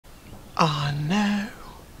And now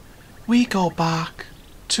we go back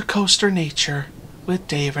to Coaster Nature with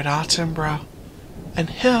David Attenborough, and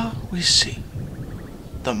here we see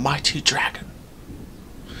the mighty dragon.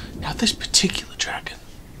 Now this particular dragon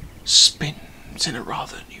spins in a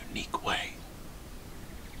rather unique way.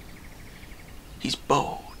 He's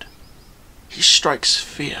bold. He strikes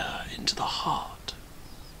fear into the heart.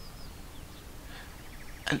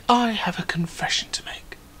 And I have a confession to make.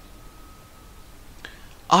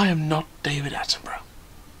 I am not David Attenborough.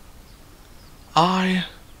 I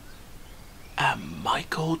am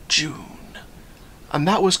Michael June. And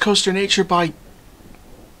that was Coaster Nature by...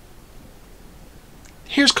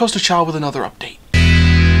 Here's Coaster Child with another update.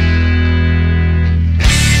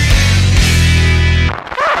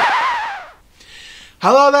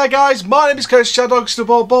 Hello there guys, my name is Coach Chad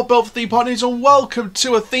Bob built for theme park news, and welcome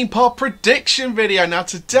to a theme park prediction video. Now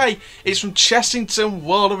today it's from Chessington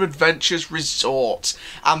World of Adventures Resort,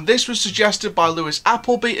 and this was suggested by Lewis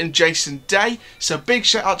Appleby and Jason Day, so big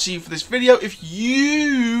shout out to you for this video. If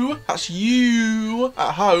you, that's you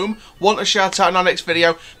at home, want a shout out in our next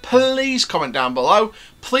video, please comment down below.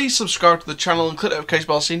 Please subscribe to the channel and click the notification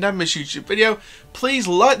bell so you never miss a YouTube video. Please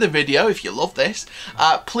like the video if you love this.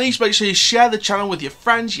 Please make sure you share the channel with your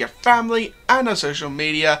friends, your family, and on social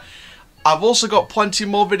media. I've also got plenty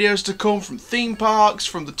more videos to come from theme parks,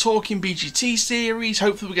 from the Talking BGT series.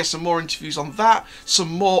 Hopefully we'll get some more interviews on that. Some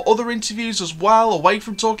more other interviews as well, away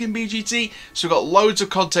from Talking BGT. So we've got loads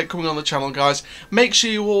of content coming on the channel, guys. Make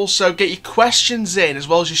sure you also get your questions in, as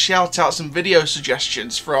well as your shout outs and video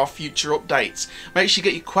suggestions for our future updates. Make sure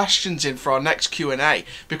you get your questions in for our next Q&A,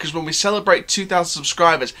 because when we celebrate 2,000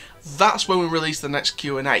 subscribers, that's when we release the next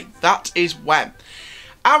Q&A. That is when.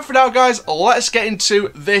 And for now guys, let's get into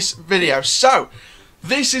this video. So,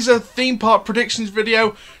 this is a theme park predictions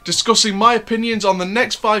video discussing my opinions on the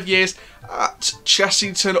next 5 years at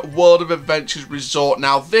Chessington World of Adventures Resort.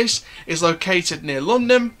 Now this is located near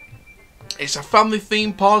London. It's a family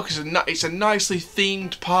theme park. It's a nicely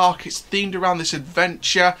themed park. It's themed around this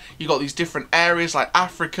adventure. You've got these different areas like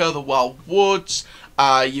Africa, the Wild Woods.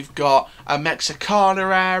 You've got a Mexicana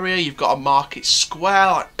area. You've got a market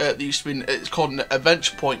square. It's called an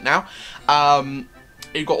adventure point now.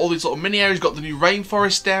 You've got all these little mini areas. You've got the new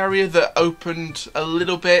rainforest area that opened a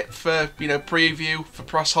little bit for, you know, preview for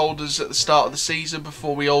press holders at the start of the season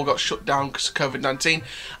before we all got shut down because of COVID-19.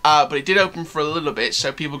 But it did open for a little bit,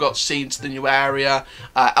 so people got seen to the new area.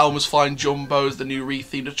 Elmer's Flying Jumbos, the new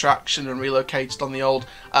rethemed attraction, and relocated on the old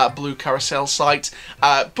Blue Carousel site.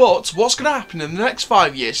 But what's going to happen in the next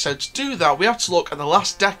 5 years? So to do that, we have to look at the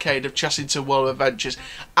last decade of Chessington World of Adventures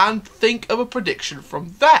and think of a prediction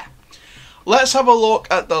from there. Let's have a look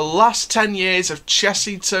at the last 10 years of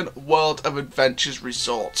Chessington World of Adventures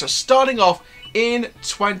Resort. So starting off in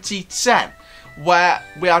 2010, where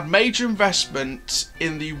we had major investment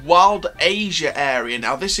in the Wild Asia area.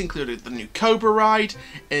 Now this included the new Cobra ride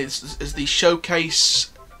as the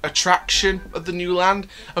showcase attraction of the new land.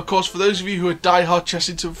 Of course, for those of you who are die-hard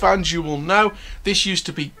Chessington fans, you will know this used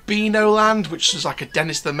to be Beano Land, which was like a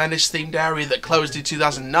Dennis the Menace themed area that closed in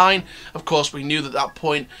 2009. Of course, we knew at that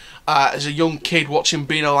point, as a young kid watching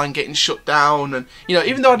Beano Land getting shut down, and you know,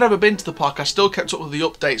 even though I'd never been to the park, I still kept up with the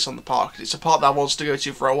updates on the park. It's a park that I wanted to go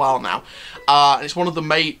to for a while now, and it's one of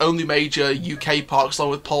the only major UK parks,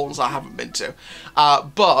 along with Poland's, that I haven't been to.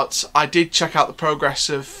 But I did check out the progress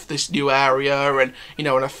of this new area, and you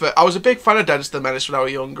know, I was a big fan of Dennis the Menace when I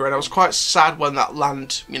was younger, and I was quite sad when that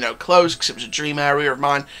land, you know, closed because it was a dream area of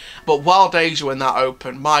mine. But Wild Asia, when that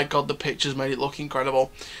opened, my God, the pictures made it look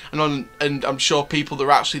incredible, and I'm sure people that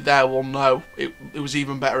are actually there will know it was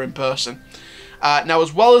even better in person. Now,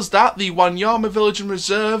 as well as that, the Wanyama Village and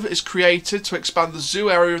Reserve is created to expand the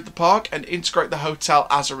zoo area of the park and integrate the hotel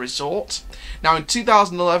as a resort. Now, in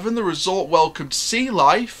 2011, the resort welcomed sea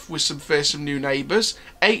life with some fearsome new neighbours,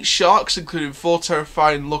 8 sharks, including 4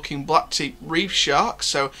 terrifying-looking black-tip reef sharks.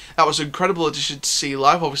 So that was an incredible addition to sea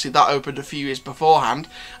life. Obviously, that opened a few years beforehand.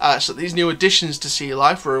 So these new additions to sea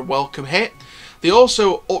life were a welcome hit. They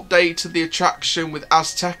also updated the attraction with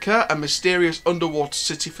Azteca, a mysterious underwater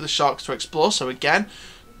city for the sharks to explore. So again,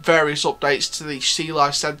 various updates to the Sea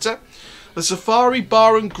Life Centre. The Safari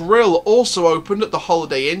Bar and Grill also opened at the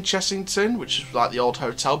Holiday Inn Chessington, which is like the old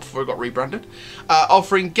hotel before it got rebranded,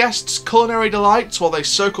 offering guests culinary delights while they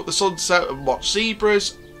soak up the sunset and watch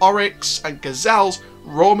zebras, oryx and gazelles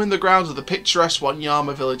roaming the grounds of the picturesque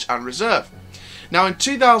Wanyama Village and Reserve. Now in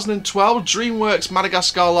 2012, DreamWorks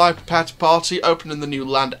Madagascar Live Prepare to Party opened in the new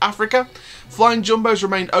Land Africa. Flying Jumbos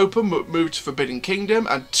remained open but moved to Forbidden Kingdom,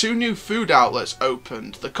 and 2 new food outlets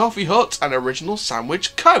opened, the Coffee Hut and Original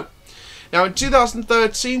Sandwich Co. Now in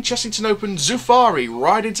 2013, Chessington opened Zufari,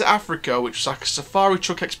 Ride into Africa, which was like a safari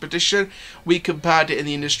truck expedition. We compared it in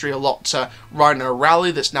the industry a lot to Rhino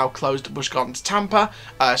Rally, that's now closed at Busch Gardens Tampa.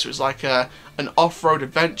 So it was like an off-road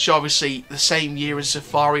adventure. Obviously, the same year as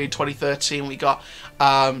Safari in 2013, we got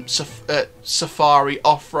Safari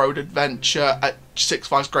Off-Road Adventure at Six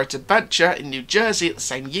Flags Great Adventure in New Jersey at the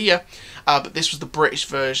same year. But this was the British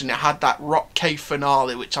version. It had that rock cave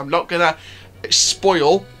finale, which I'm not going to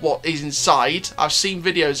spoil what is inside. I've seen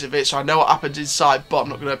videos of it, so I know what happens inside, but I'm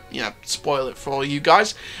not going to, spoil it for you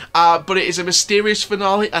guys. But it is a mysterious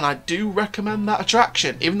finale, and I do recommend that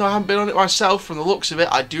attraction. Even though I haven't been on it myself, from the looks of it,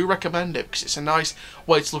 I do recommend it, because it's a nice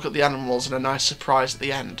way to look at the animals and a nice surprise at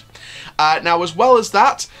the end. Now, as well as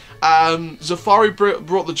that, Safari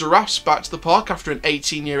brought the giraffes back to the park after an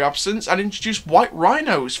 18-year absence and introduced white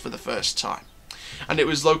rhinos for the first time. And it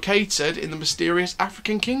was located in the mysterious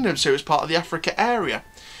African kingdom, so it was part of the Africa area.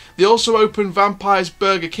 They also opened Vampire's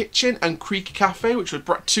Burger Kitchen and Creek Cafe, which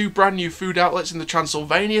were two brand new food outlets in the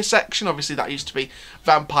Transylvania section. Obviously that used to be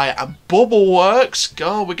Vampire and Bubble Works.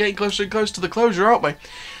 God, we're getting closer and closer to the closure, aren't we?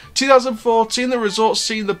 2014, the resort's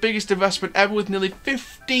seen the biggest investment ever, with nearly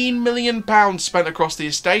 £15 million spent across the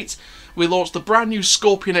estate. We launched the brand new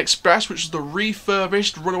Scorpion Express, which was the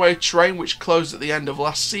refurbished runaway train which closed at the end of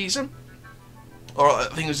last season. Or I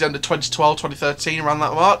think it was the end of 2012, 2013, around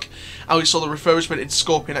that mark. And we saw the refurbishment in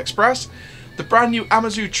Scorpion Express, the brand new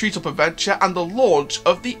Amazoo Treetop Adventure, and the launch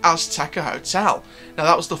of the Azteca Hotel. Now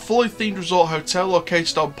that was the fully themed resort hotel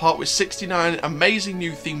located on park with 69 amazing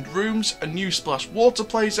new themed rooms, a new splash water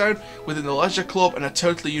play zone within the leisure club, and a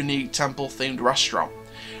totally unique temple themed restaurant.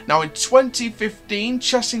 Now in 2015,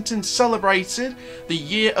 Chessington celebrated the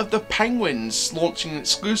Year of the Penguins, launching an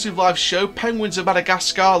exclusive live show, Penguins of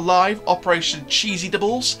Madagascar Live, Operation Cheesy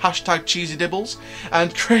Dibbles, hashtag Cheesy Dibbles,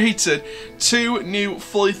 and created 2 new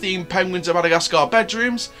fully themed Penguins of Madagascar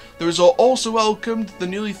bedrooms. The resort also welcomed the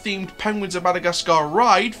newly themed Penguins of Madagascar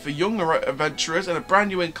ride for younger adventurers and a brand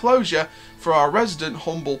new enclosure for our resident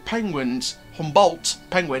Humboldt Penguins,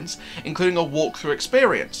 including a walkthrough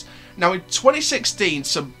experience. Now in 2016,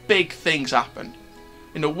 some big things happened.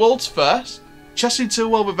 In the world's first, Chessington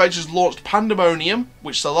World of Adventures launched Pandemonium,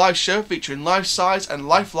 which is a live show featuring life-size and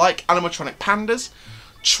lifelike animatronic pandas.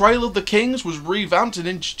 Trail of the Kings was revamped and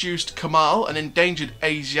introduced Kamal, an endangered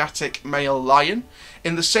Asiatic male lion.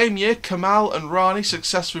 In the same year, Kamal and Rani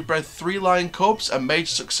successfully bred 3 lion cubs, a major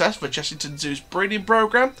success for Chessington Zoo's breeding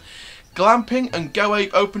program. Glamping and Go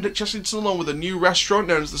Ape opened at Chessington along with a new restaurant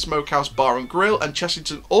known as the Smokehouse Bar and Grill, and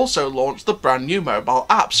Chessington also launched the brand new mobile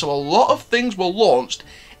app. So a lot of things were launched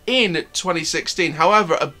in 2016.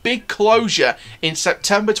 However, a big closure in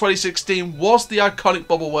September 2016 was the iconic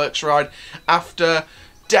Bubble Works ride after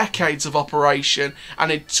decades of operation, and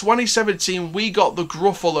in 2017 we got the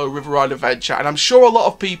Gruffalo River Ride Adventure, and I'm sure a lot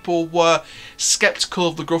of people were skeptical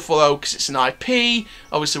of the Gruffalo because it's an IP.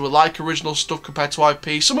 Obviously we like original stuff compared to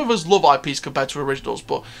IP. Some of us love IPs compared to originals,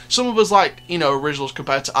 but some of us like, originals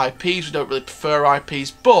compared to IPs. We don't really prefer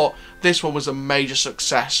IPs, but this one was a major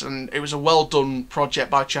success and it was a well done project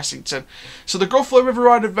by Chessington. So the Gruffalo River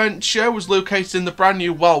Ride Adventure was located in the brand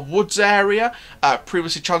new Wild Woods area,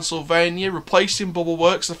 previously Transylvania, replacing Bubble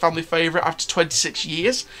Works, the family favourite, after 26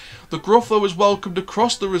 years. The Gruffalo was welcomed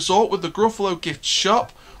across the resort with the Gruffalo Gift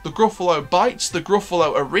Shop, the Gruffalo Bites, the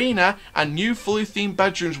Gruffalo Arena, and new fully themed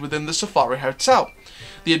bedrooms within the Safari Hotel.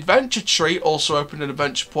 The Adventure Tree also opened at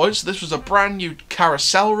Adventure Point, so this was a brand new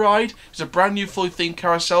carousel ride. It was a brand new fully themed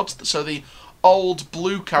carousel, so the old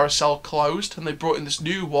blue carousel closed and they brought in this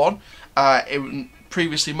new one, in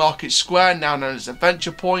previously Market Square, now known as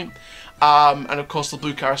Adventure Point. And of course the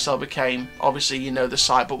blue carousel became, obviously the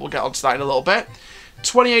site, but we'll get onto that in a little bit.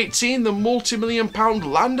 2018, the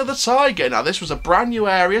multi-million-pound Land of the Tiger. Now this was a brand new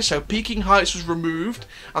area, so Peking Heights was removed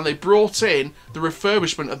and they brought in the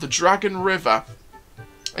refurbishment of the Dragon River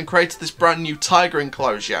and created this brand new tiger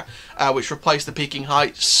enclosure, which replaced the Peking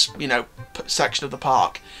Heights, section of the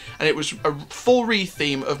park. And it was a full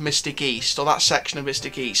re-theme of Mystic East, or that section of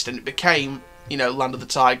Mystic East, and it became, Land of the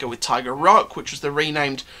Tiger with Tiger Rock, which was the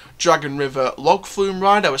renamed Dragon River Log Flume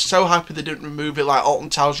ride. I was so happy they didn't remove it like Alton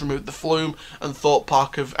Towers removed the Flume and Thorpe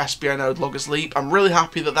Park of SBNO'd Loggers Leap. I'm really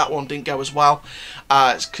happy that that one didn't go as well,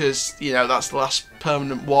 because, that's the last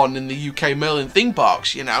permanent one in the UK Merlin theme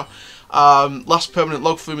parks, last permanent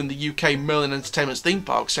log flume in the UK Merlin Entertainment's theme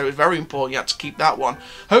park, so it was very important you had to keep that one.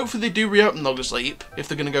 Hopefully they do reopen Loggers Leap if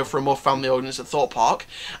they're going to go for a more family audience at Thorpe Park.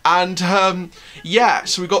 And yeah,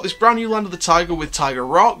 so we got this brand new Land of the Tiger with Tiger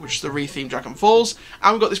Rock, which is the re-themed Dragon Falls,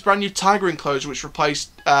 and we got this brand new Tiger enclosure which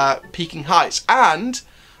replaced Peking Heights, and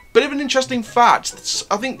Bit of an interesting fact,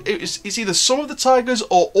 I think it's either some of the tigers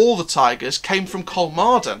or all the tigers came from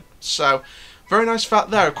Kolmården. So, very nice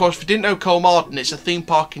fact there. Of course, if you didn't know Kolmården, it's a theme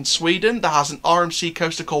park in Sweden that has an RMC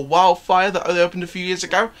coaster called Wildfire that they opened a few years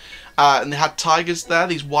ago. And they had tigers there,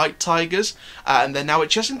 these white tigers, and they're now at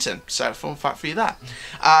Chessington. So, fun fact for you there.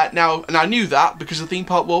 Now, and I knew that because of Theme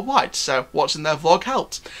Park Worldwide, so watching their vlog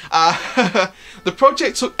helped. The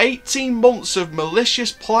project took 18 months of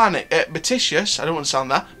malicious planning, meticulous, I don't want to sound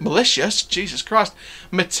that, malicious, Jesus Christ,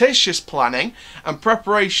 meticulous planning and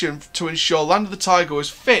preparation to ensure Land of the Tiger was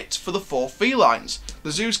fit for the 4 felines.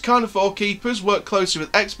 The zoo's carnivore keepers worked closely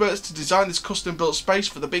with experts to design this custom-built space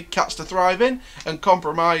for the big cats to thrive in, and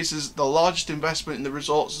compromises the largest investment in the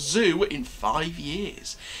resort's zoo in 5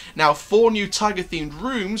 years. Now, 4 new tiger-themed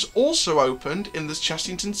rooms also opened in the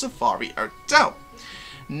Chessington Safari Hotel.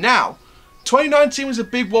 Now, 2019 was a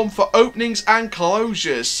big one for openings and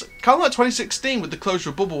closures, kind of like 2016 with the closure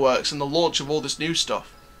of Bubbleworks and the launch of all this new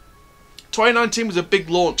stuff. 2019 was a big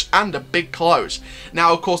launch and a big close.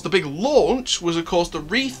 Now, of course, the big launch was, of course, the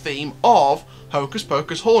re-theme of Hocus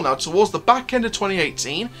Pocus Hall. Now, towards the back end of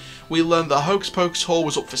 2018, we learned that Hocus Pocus Hall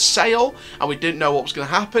was up for sale, and we didn't know what was going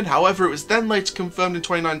to happen. However, it was then later confirmed in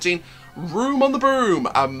 2019, Room on the Broom,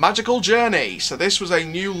 a magical journey. So this was a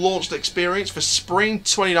new launched experience for spring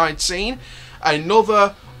 2019.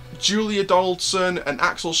 Another Julia Donaldson and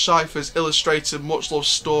Axel Scheifer's illustrated much loved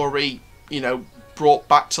story, you know, brought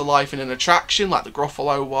back to life in an attraction like the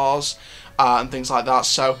Gruffalo was, and things like that.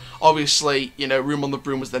 So obviously, you know, Room on the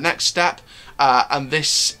Broom was the next step, and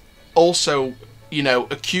this also, you know,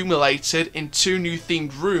 accumulated in 2 new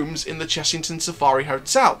themed rooms in the Chessington Safari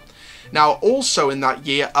Hotel. Now, also in that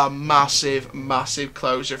year, a massive, massive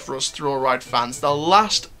closure for us thrill ride fans. The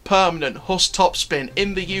last permanent Huss Top Spin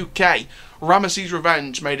in the UK, Ramesses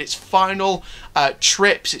Revenge, made its final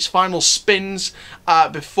trips, its final spins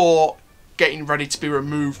before getting ready to be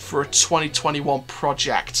removed for a 2021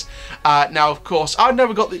 project. Now, of course, I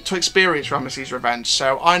never got to experience Ramesses Revenge,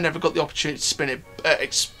 so I never got the opportunity to spin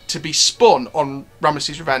it, to be spun on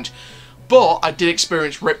Ramesses Revenge. But I did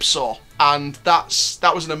experience Ripsaw, and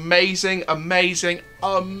that was an amazing, amazing,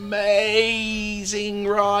 amazing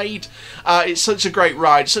ride. It's such a great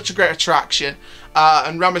ride, such a great attraction,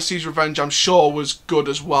 and Ramesses Revenge, I'm sure, was good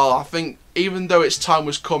as well. I think even though its time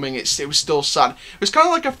was coming, it was still sad. It was kind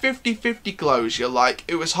of like a 50-50 closure. Like,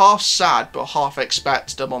 it was half sad but half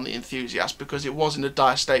expected among the enthusiasts, because it was in a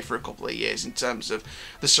dire state for a couple of years in terms of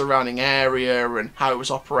the surrounding area and how it was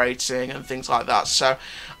operating and things like that. So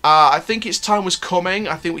I think its time was coming.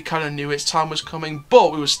 I think we kind of knew its time was coming,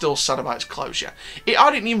 but we were still sad about its closure. I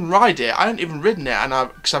didn't even ride it. I hadn't even ridden it,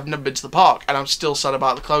 because I've never been to the park, and I'm still sad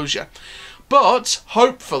about the closure. But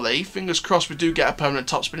hopefully, fingers crossed, we do get a permanent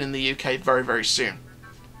top spin in the UK very, very soon.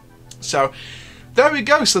 So there we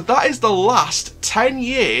go. So that is the last 10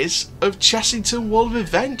 years of Chessington World of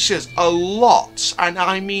Adventures. A lot, and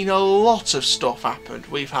I mean a lot of stuff happened.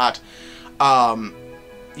 We've had,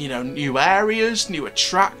 you know, new areas, new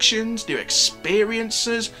attractions, new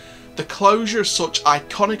experiences, the closure of such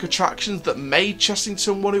iconic attractions that made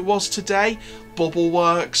Chessington what it was today.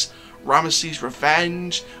 Bubbleworks, Ramesses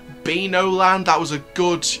Revenge, Beano Land, that was a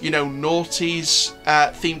good, you know, noughties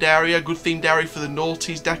themed area, good themed area for the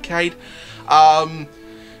noughties decade.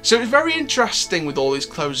 So it was very interesting with all these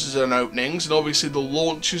closures and openings, and obviously the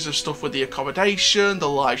launches of stuff with the accommodation, the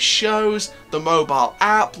live shows, the mobile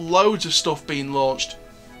app, loads of stuff being launched.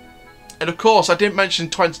 And of course, I didn't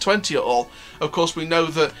mention 2020 at all. Of course, we know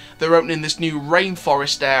that they're opening this new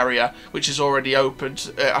rainforest area, which is already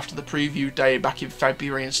opened after the preview day back in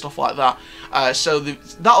February and stuff like that. So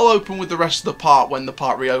that'll open with the rest of the park when the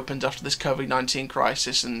park reopens after this COVID-19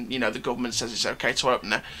 crisis, and, you know, the government says it's okay to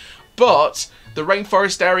open it. But the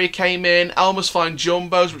rainforest area came in. Elmer's Flying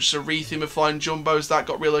Jumbos, which is a re-theme of Flying Jumbos, that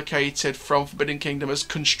got relocated from Forbidden Kingdom as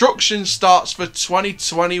construction starts for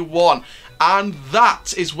 2021. And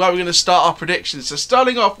that is where we're going to start our predictions. So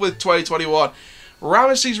starting off with 2021,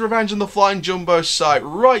 Ramesses Revenge on the Flying Jumbo site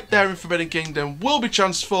right there in Forbidden Kingdom will be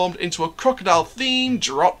transformed into a crocodile-themed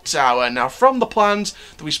drop tower. Now, from the plans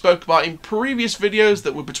that we spoke about in previous videos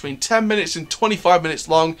that were between 10 minutes and 25 minutes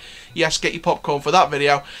long, yes, get your popcorn for that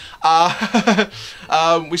video,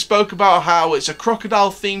 we spoke about how it's a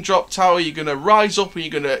crocodile-themed drop tower. You're going to rise up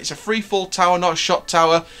and it's a free-fall tower, not a shot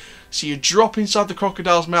tower. So you drop inside the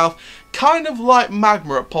crocodile's mouth, kind of like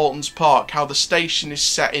Magma at Paulton's Park, how the station is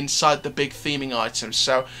set inside the big theming items.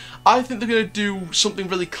 So I think they're going to do something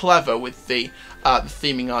really clever with the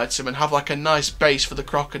theming item and have like a nice base for the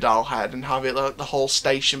crocodile head and have it like the whole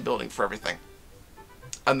station building for everything.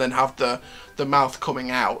 and then have the mouth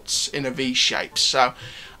coming out in a V shape. So,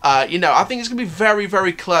 you know, I think it's going to be very,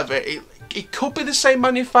 very clever. It could be the same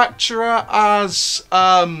manufacturer as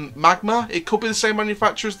Magma. It could be the same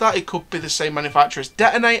manufacturer as that. It could be the same manufacturer as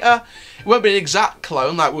Detonator. It won't be an exact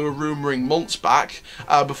clone like we were rumouring months back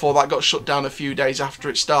before that got shut down a few days after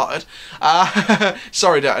it started.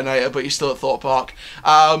 Sorry, Detonator, but you're still at Thorpe Park.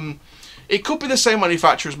 It could be the same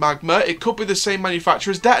manufacturer as Magma. It could be the same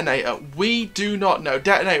manufacturer as Detonator. We do not know.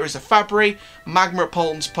 Detonator is a Fabry. Magma at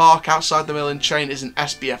Paulton's Park outside the milling chain is an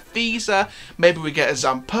SBF Visa. Maybe we get a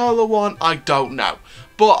Zamperla one. I don't know.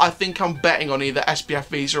 But I think I'm betting on either SBF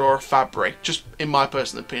Visa or a Fabry, just in my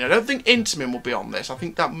personal opinion. I don't think Intamin will be on this. I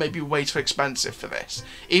think that may be way too expensive for this,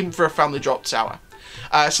 even for a family drop tower.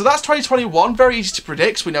 So that's 2021. Very easy to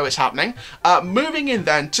predict. We know it's happening. Moving in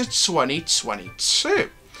then to 2022.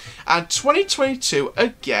 And 2022,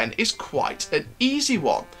 again, is quite an easy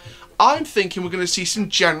one. I'm thinking we're going to see some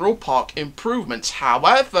general park improvements.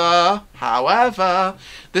 However,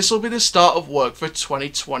 this will be the start of work for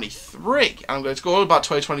 2023. And I'm going to go on about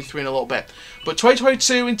 2023 in a little bit. But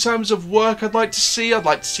 2022, in terms of work I'd like to see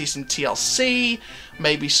some TLC,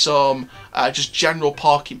 maybe some just general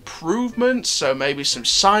park improvements. So maybe some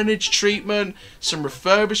signage treatment, some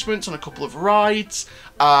refurbishments on a couple of rides,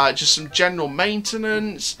 just some general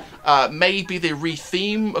maintenance. Maybe they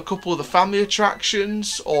retheme a couple of the family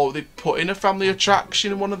attractions, or they put in a family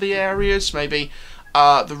attraction in one of the areas. Maybe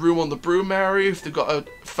the Room on the Broom area, if they've got a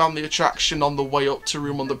family attraction on the way up to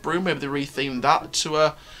Room on the Broom, maybe they retheme that to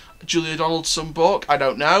a Julia Donaldson book. I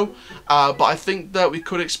don't know. But I think that we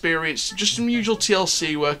could experience just some usual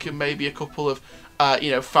TLC work and maybe a couple of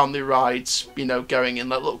you know, family rides, you know, going in,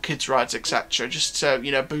 like little kids rides, etc. Just to,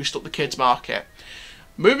 you know, boost up the kids market.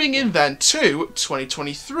 Moving in then to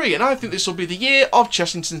 2023, and I think this will be the year of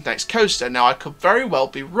Chessington's next coaster. Now, I could very well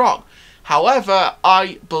be wrong. However,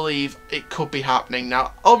 I believe it could be happening.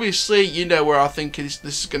 Now, obviously, you know where I think this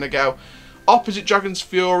is going to go. Opposite Dragon's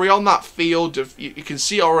Fury, on that field, you can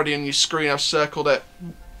see already on your screen, I've circled it.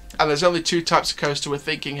 And there's only two types of coaster we're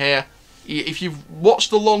thinking here. If you've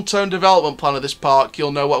watched the long-term development plan of this park,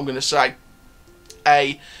 you'll know what I'm going to say.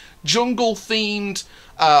 A jungle-themed,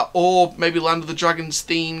 or maybe Land of the Dragons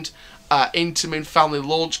themed Intamin family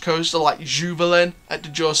launch coaster like Juvelin at the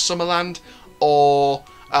Jaws Summerland, or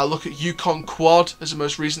look at Yukon Quad as the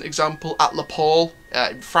most recent example at Le Pole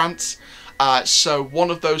in France. So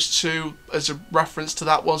one of those two as a reference to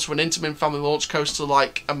that one. So an Intamin family launch coaster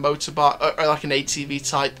like a motorbike, or like an ATV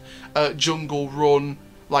type jungle run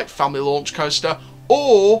like family launch coaster,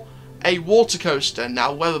 or a water coaster.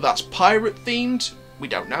 Now whether that's pirate themed, we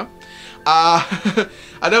don't know.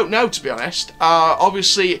 I don't know, to be honest.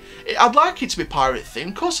 Obviously, I'd like it to be pirate themed.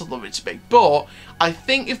 Of course I'd love it to be. But I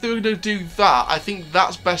think if they were going to do that, I think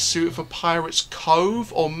that's best suited for Pirates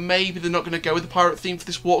Cove. Or maybe they're not going to go with the pirate theme for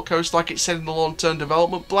this water coaster like it said in the long-term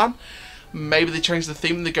development plan. Maybe they change the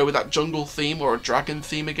theme and they go with that jungle theme or a dragon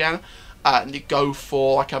theme again. And they go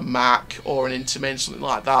for like a Mac or an Intamin, something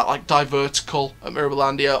like that. Like Divertical at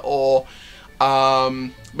Mirabilandia, or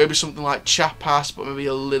maybe something like Chapas, but maybe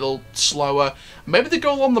a little slower. Maybe they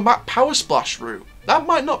go along the Mac Power Splash route. That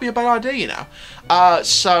might not be a bad idea, you know.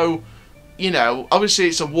 So, you know, obviously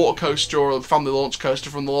it's a water coaster or a family launch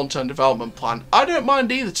coaster from the long-term development plan. I don't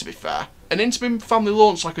mind either, to be fair. An Intamin family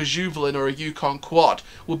launch like a Juvelin or a Yukon Quad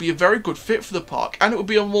would be a very good fit for the park, and it would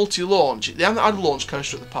be a multi-launch. They haven't had a launch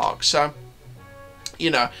coaster at the park, so, you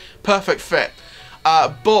know, perfect fit.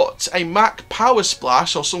 But a Mac Power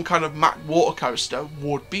Splash or some kind of Mac water coaster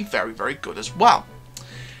would be very, very good as well.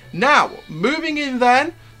 Now, moving in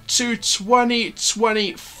then to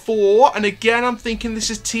 2024, and again I'm thinking this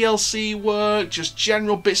is TLC work, just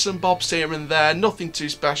general bits and bobs here and there, nothing too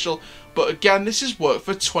special. But again, this is work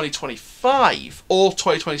for 2025 or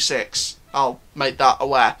 2026. I'll make that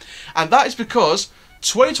aware. And that is because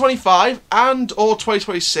 2025 and or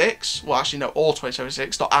 2026, well actually no, or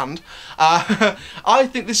 2026, not and, I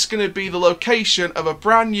think this is going to be the location of a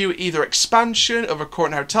brand new either expansion of a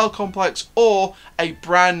current hotel complex or a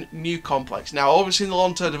brand new complex. Now obviously in the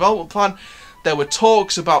long-term development plan there were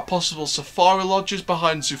talks about possible safari lodges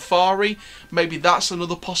behind Zufari. Maybe that's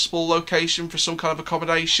another possible location for some kind of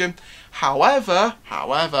accommodation. However,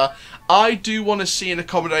 I do want to see an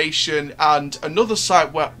accommodation and another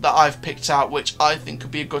site that I've picked out, which I think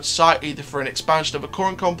could be a good site, either for an expansion of a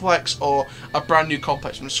current complex or a brand new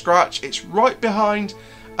complex from scratch. It's right behind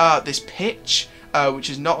this pitch,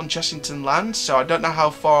 which is not on Chessington land, so I don't know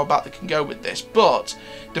how far back they can go with this, but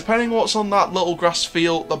depending on what's on that little grass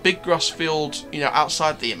field, the big grass field, you know,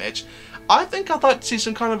 outside the image, I think I'd like to see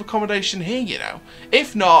some kind of accommodation here, you know.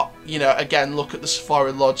 If not, you know, again, look at the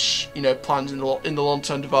Safari Lodge, you know, plans in the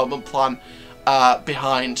long-term development plan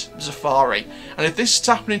behind Safari. And if this is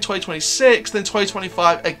happening in 2026, then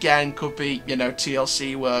 2025 again could be, you know,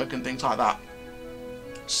 TLC work and things like that.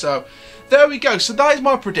 So there we go. So that is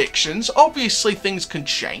my predictions. Obviously things can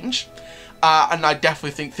change, and I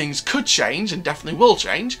definitely think things could change and definitely will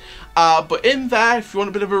change, but in there, if you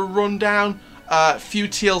want a bit of a rundown, a few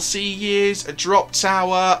TLC years, a drop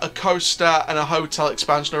tower, a coaster, and a hotel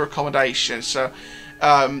expansion or accommodation. So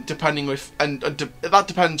depending with, and that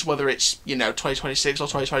depends whether it's, you know, 2026 or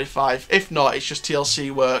 2025. If not, it's just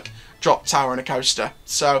TLC work, drop tower, and a coaster.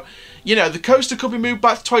 So, you know, the coaster could be moved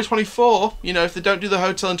back to 2024. You know, if they don't do the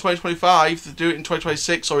hotel in 2025, they do it in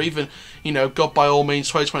 2026, or even, you know, God by all means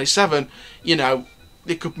 2027. You know,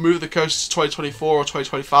 they could move the coaster to 2024 or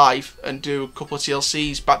 2025 and do a couple of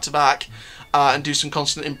TLCs back to back. And do some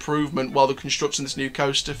constant improvement while they're constructing this new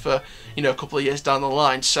coaster for, you know, a couple of years down the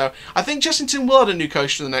line. So I think Chessington will have a new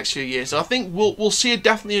coaster in the next few years. I think we'll see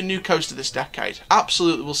definitely a new coaster this decade.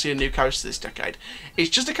 Absolutely, we'll see a new coaster this decade. It's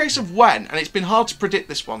just a case of when, and it's been hard to predict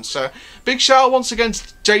this one. So big shout out once again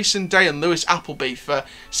to Jason Day and Lewis Appleby for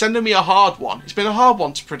sending me a hard one. It's been a hard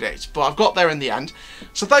one to predict, but I've got there in the end.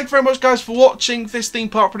 So thank you very much, guys, for watching this theme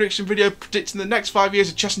park prediction video predicting the next 5 years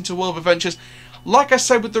of Chessington World of Adventures. Like I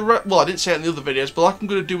said with the, well, I didn't say it in the other videos, but like I'm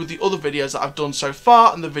going to do with the other videos that I've done so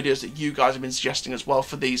far and the videos that you guys have been suggesting as well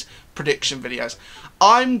for these prediction videos,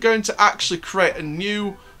 I'm going to actually create a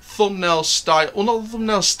new thumbnail style, well, not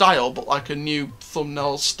thumbnail style, but like a new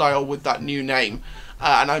thumbnail style with that new name,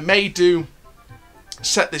 and I may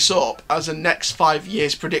set this up as a next 5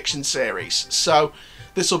 years prediction series. So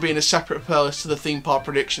this will be in a separate playlist to the theme park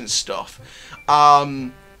predictions stuff,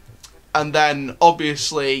 and then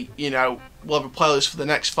obviously, you know, we'll have a playlist for the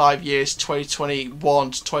next 5 years,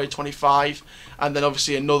 2021 to 2025, and then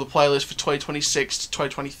obviously another playlist for 2026 to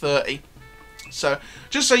 2030. So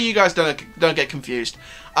just so you guys don't get confused,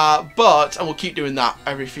 and we'll keep doing that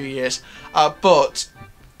every few years. But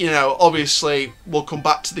you know, obviously we'll come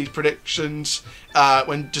back to these predictions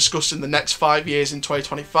when discussing the next 5 years in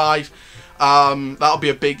 2025. That'll be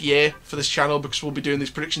a big year for this channel because we'll be doing these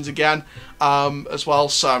predictions again as well.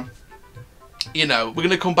 So, you know, we're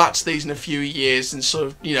going to come back to these in a few years and sort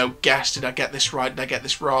of, you know, guess, did I get this right, did I get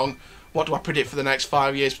this wrong, what do I predict for the next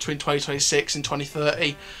 5 years between 2026 and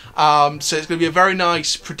 2030. So it's going to be a very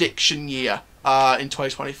nice prediction year in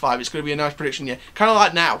 2025. It's going to be a nice prediction year, kind of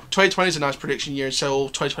like now. 2020 is a nice prediction year until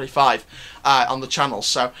 2025 on the channel.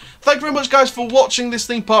 So thank you very much, guys, for watching this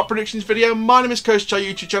theme park predictions video. My name is Coast Chai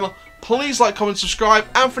YouTube channel. Please like, comment, subscribe,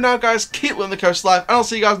 and for now, guys, keep living the coast life, and I'll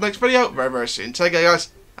see you guys in the next video very, very soon. Take care,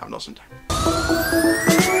 guys. Have an awesome day.